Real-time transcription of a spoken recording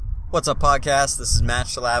What's up, podcast? This is Matt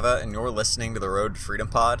Shalava, and you're listening to the Road to Freedom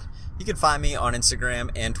Pod. You can find me on Instagram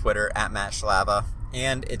and Twitter at Matt Shalava,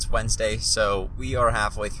 and it's Wednesday, so we are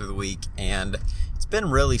halfway through the week, and it's been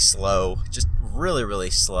really slow, just really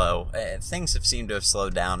slow. Things have seemed to have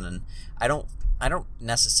slowed down, and I don't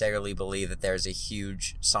necessarily believe that there's a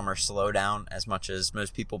huge summer slowdown as much as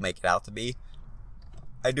most people make it out to be.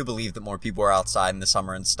 I do believe that more people are outside in the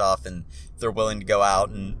summer and stuff, and they're willing to go out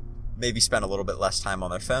and maybe spend a little bit less time on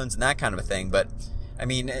their phones and that kind of a thing. But I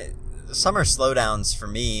mean, summer slowdowns for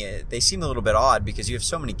me, they seem a little bit odd because you have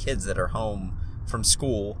so many kids that are home from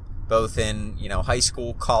school, both in, high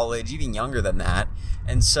school, college, even younger than that.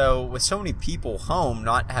 And so with so many people home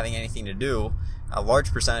not having anything to do, a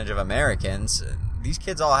large percentage of Americans, these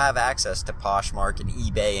kids all have access to Poshmark and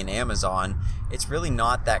eBay and Amazon. It's really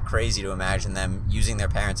not that crazy to imagine them using their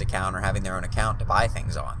parents' account or having their own account to buy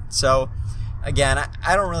things on. So again,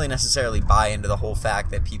 I don't really necessarily buy into the whole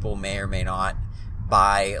fact that people may or may not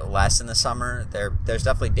buy less in the summer. There's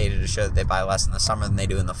definitely data to show that they buy less in the summer than they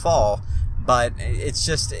do in the fall, but it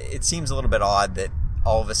seems a little bit odd that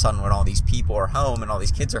all of a sudden when all these people are home and all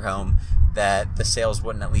these kids are home, that the sales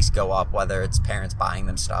wouldn't at least go up, whether it's parents buying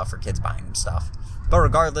them stuff or kids buying them stuff. But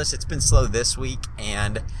regardless, it's been slow this week,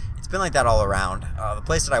 and it's been like that all around. The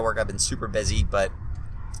place that I work, I've been super busy, but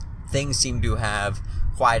things seem to have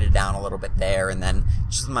quieted down a little bit there. And then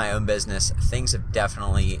just with my own business, things have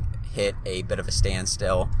definitely hit a bit of a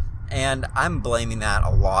standstill. And I'm blaming that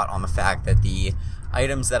a lot on the fact that the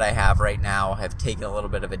items that I have right now have taken a little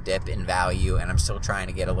bit of a dip in value, and I'm still trying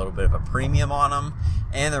to get a little bit of a premium on them.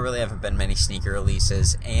 And there really haven't been many sneaker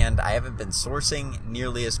releases, and I haven't been sourcing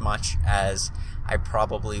nearly as much as I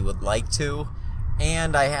probably would like to.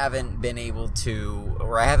 And I haven't been able to,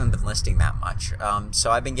 or I haven't been listing that much.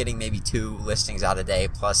 So I've been getting maybe 2 listings out a day,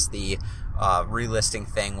 plus the relisting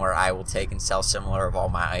thing where I will take and sell similar of all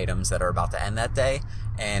my items that are about to end that day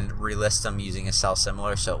and relist them using a sell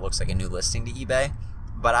similar so it looks like a new listing to eBay.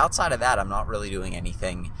 But outside of that, I'm not really doing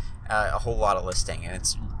anything, a whole lot of listing. And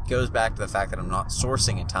it goes back to the fact that I'm not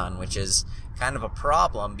sourcing a ton, which is kind of a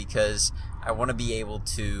problem because I want to be able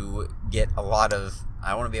to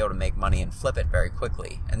I want to be able to make money and flip it very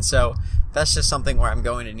quickly. And so that's just something where I'm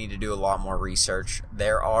going to need to do a lot more research.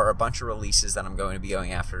 There are a bunch of releases that I'm going to be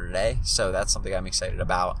going after today, so that's something I'm excited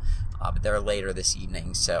about. But they're later this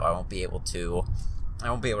evening, so I won't be able to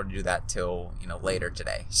do that till later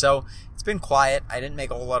today. So it's been quiet. I didn't make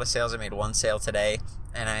a whole lot of sales. I made 1 sale today,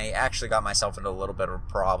 and I actually got myself into a little bit of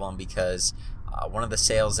a problem because one of the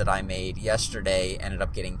sales that I made yesterday ended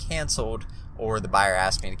up getting canceled, or the buyer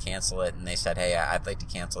asked me to cancel it, and they said, hey, I'd like to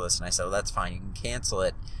cancel this. And I said, well, that's fine. You can cancel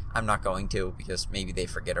it. I'm not going to because maybe they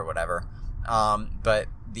forget or whatever. But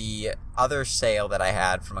the other sale that I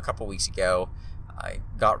had from a couple weeks ago, I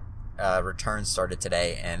got returns started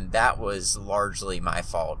today, and that was largely my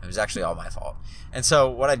fault. It was actually all my fault. And so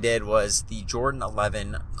what I did was the Jordan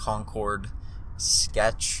 11 Concord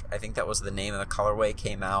Sketch, I think that was the name of the colorway,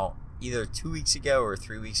 came out either 2 weeks ago or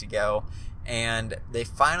 3 weeks ago. And they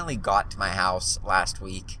finally got to my house last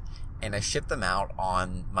week, and I shipped them out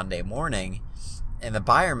on Monday morning. And the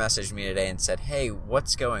buyer messaged me today and said, hey,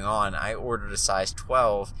 what's going on? I ordered a size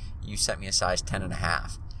 12. You sent me a size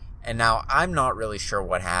 10.5. And now I'm not really sure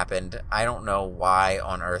what happened. I don't know why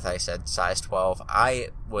on earth I said size 12. I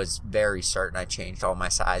was very certain I changed all my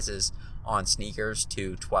sizes on sneakers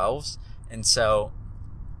to 12s. And so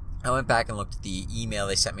I went back and looked at the email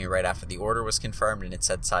they sent me right after the order was confirmed, and it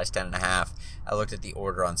said size 10.5. I looked at the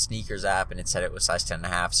order on Sneakers app, and it said it was size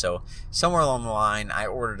 10.5. So somewhere along the line, I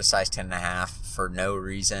ordered a size 10.5 for no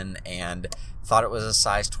reason and thought it was a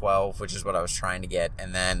size 12, which is what I was trying to get.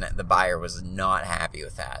 And then the buyer was not happy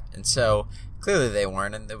with that. And so clearly they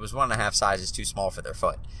weren't, and it was 1.5 sizes too small for their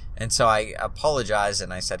foot. And so I apologized,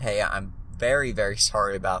 and I said, hey, I'm very, very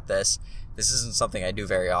sorry about this. This isn't something I do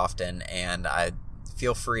very often, and I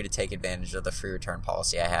feel free to take advantage of the free return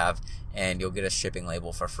policy I have, and you'll get a shipping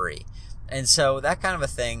label for free. And so that kind of a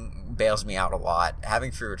thing bails me out a lot.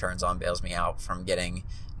 Having free returns on bails me out from getting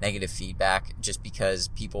negative feedback, just because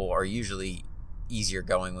people are usually easier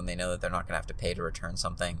going when they know that they're not going to have to pay to return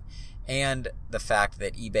something. And the fact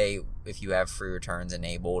that eBay, if you have free returns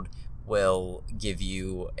enabled, will give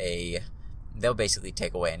you they'll basically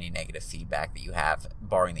take away any negative feedback that you have,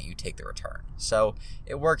 barring that you take the return. So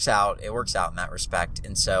it works out in that respect.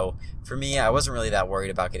 And so for me, I wasn't really that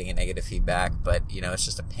worried about getting a negative feedback, but it's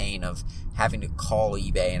just a pain of having to call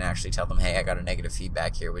eBay and actually tell them, hey, I got a negative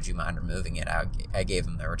feedback here. Would you mind removing it? I gave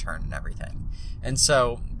them the return and everything. And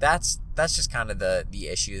so that's just kind of the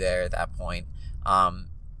issue there at that point.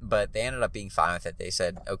 but they ended up being fine with it. They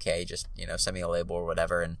said, okay, just, send me a label or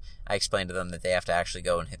whatever. And I explained to them that they have to actually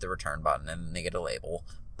go and hit the return button and they get a label.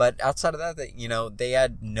 But outside of that, they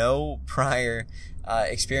had no prior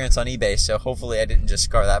experience on eBay. So hopefully I didn't just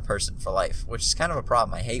scar that person for life, which is kind of a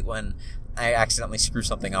problem. I hate when I accidentally screw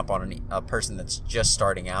something up on a person that's just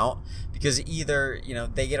starting out, because either,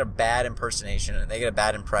 they get a bad impersonation and they get a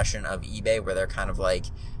bad impression of eBay where they're kind of like,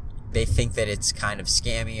 they think that it's kind of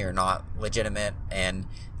scammy or not legitimate, and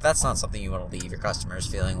that's not something you want to leave your customers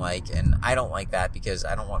feeling like. And I don't like that, because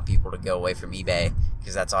I don't want people to go away from eBay,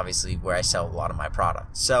 because that's obviously where I sell a lot of my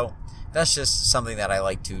products. So that's just something that I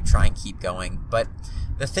like to try and keep going. But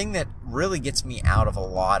the thing that really gets me out of a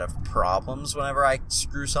lot of problems whenever I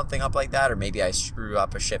screw something up like that, or maybe I screw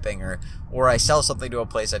up a shipping, or I sell something to a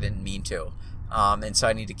place I didn't mean to, and so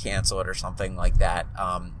I need to cancel it or something like that,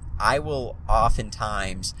 I will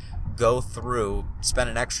oftentimes spend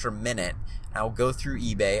an extra minute, and I will go through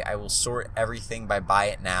eBay. I will sort everything by buy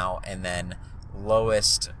it now, and then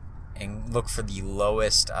lowest, and look for the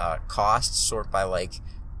lowest cost, sort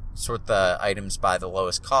the items by the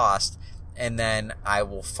lowest cost, and then I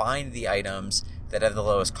will find the items that have the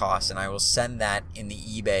lowest cost, and I will send that in the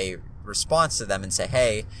eBay response to them and say,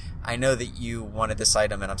 hey, I know that you wanted this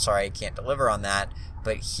item and I'm sorry I can't deliver on that,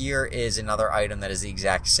 but here is another item that is the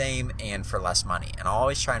exact same and for less money. And I'll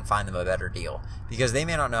always try and find them a better deal, because they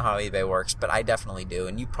may not know how eBay works, but I definitely do,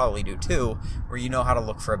 and you probably do too, where you know how to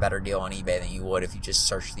look for a better deal on eBay than you would if you just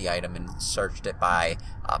searched the item and searched it by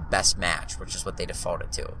best match, which is what they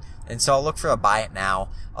defaulted to. And so I'll look for a buy it now.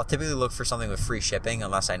 I'll typically look for something with free shipping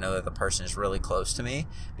unless I know that the person is really close to me,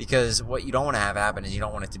 because what you don't want to have happen is you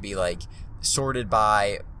don't want it to be like sorted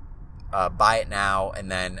by buy it now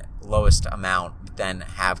and then lowest amount, but then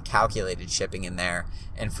have calculated shipping in there.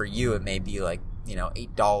 And for you, it may be like,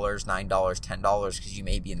 $8, $9, $10, because you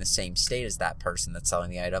may be in the same state as that person that's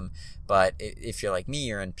selling the item. But if you're like me,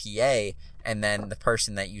 you're in PA, and then the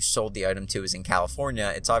person that you sold the item to is in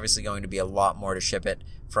California, it's obviously going to be a lot more to ship it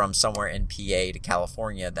from somewhere in PA to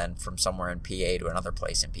California than from somewhere in PA to another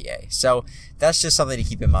place in PA. So that's just something to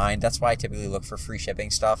keep in mind. That's why I typically look for free shipping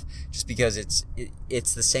stuff, just because it's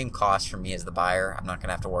the same cost for me as the buyer. I'm not going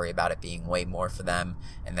to have to worry about it being way more for them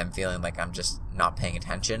and them feeling like I'm just not paying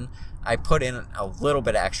attention. I put in a little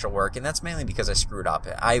bit of extra work, and that's mainly because I screwed up.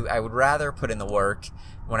 I would rather put in the work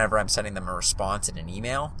whenever I'm sending them a response in an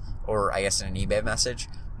email, or I guess in an eBay message,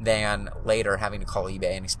 than later having to call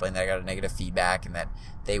eBay and explain that I got a negative feedback and that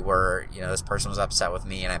they were, this person was upset with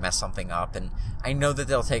me and I messed something up. And I know that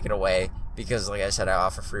they'll take it away because, like I said, I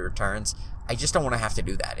offer free returns. I just don't want to have to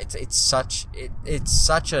do that. It's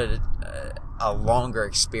such a longer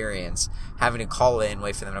experience having to call in,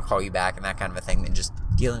 wait for them to call you back, and that kind of a thing, than just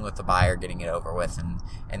dealing with the buyer, getting it over with,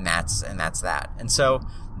 and that's that. And so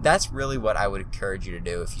that's really what I would encourage you to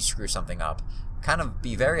do if you screw something up. Kind of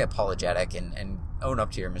be very apologetic and own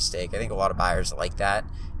up to your mistake. I think a lot of buyers like that,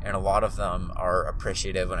 and a lot of them are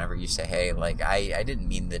appreciative whenever you say, hey, like, I didn't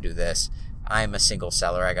mean to do this. I'm a single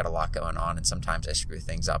seller. I got a lot going on, and sometimes I screw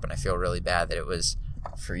things up, and I feel really bad that it was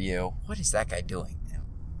for you. What is that guy doing?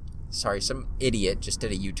 Sorry, some idiot just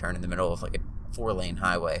did a U-turn in the middle of like a 4-lane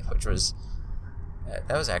highway, which was,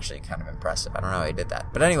 that was actually kind of impressive. I don't know how he did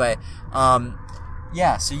that. But anyway,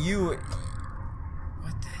 yeah, so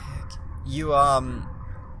what the heck?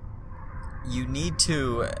 You need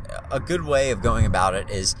to, a good way of going about it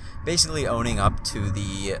is basically owning up to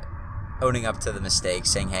the mistake,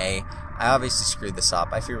 saying, hey, I obviously screwed this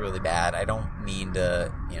up. I feel really bad. I don't mean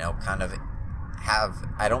to,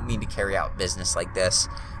 I don't mean to carry out business like this.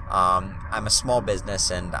 I'm a small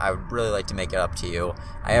business, and I would really like to make it up to you.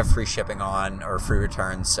 I have free shipping on, or free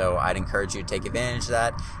returns, so I'd encourage you to take advantage of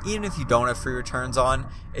that. Even if you don't have free returns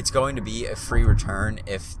on, it's going to be a free return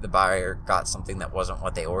if the buyer got something that wasn't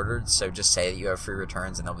what they ordered. So just say that you have free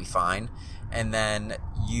returns and they'll be fine. And then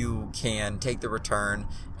you can take the return,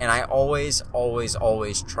 and I always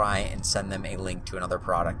try and send them a link to another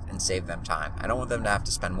product and save them time. I don't want them to have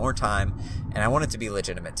to spend more time, and I want it to be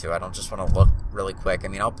legitimate too. I don't just want to look really quick. I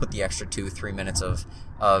mean, I'll put the extra 2-3 minutes of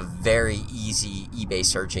very easy eBay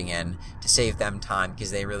searching in to save them time,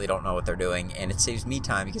 because they really don't know what they're doing, and it saves me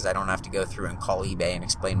time because I don't have to go through and call eBay and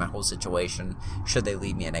explain my whole situation should they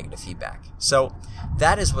leave me a negative feedback. So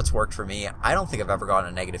that is what's worked for me. I don't think I've ever gotten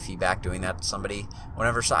a negative feedback doing that to somebody.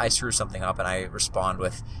 Whenever I screw something up and I respond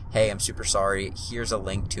with, hey, I'm super sorry, here's a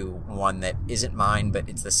link to one that isn't mine, but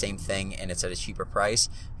it's the same thing and it's at a cheaper price,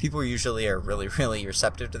 people usually are really, really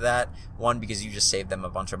receptive to that. One, because you just saved them a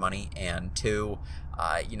bunch of money, and two,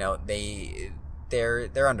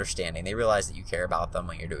 they're understanding. They realize that you care about them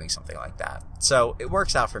when you're doing something like that. So it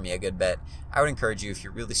works out for me a good bit. I would encourage you, if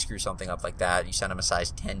you really screw something up like that, you send them a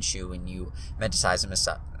size 10 shoe and you meant to send them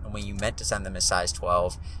a size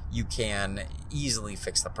 12, you can easily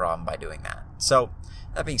fix the problem by doing that. So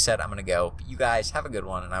that being said, I'm going to go. You guys have a good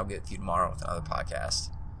one, and I'll get with you tomorrow with another podcast.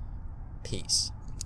 Peace.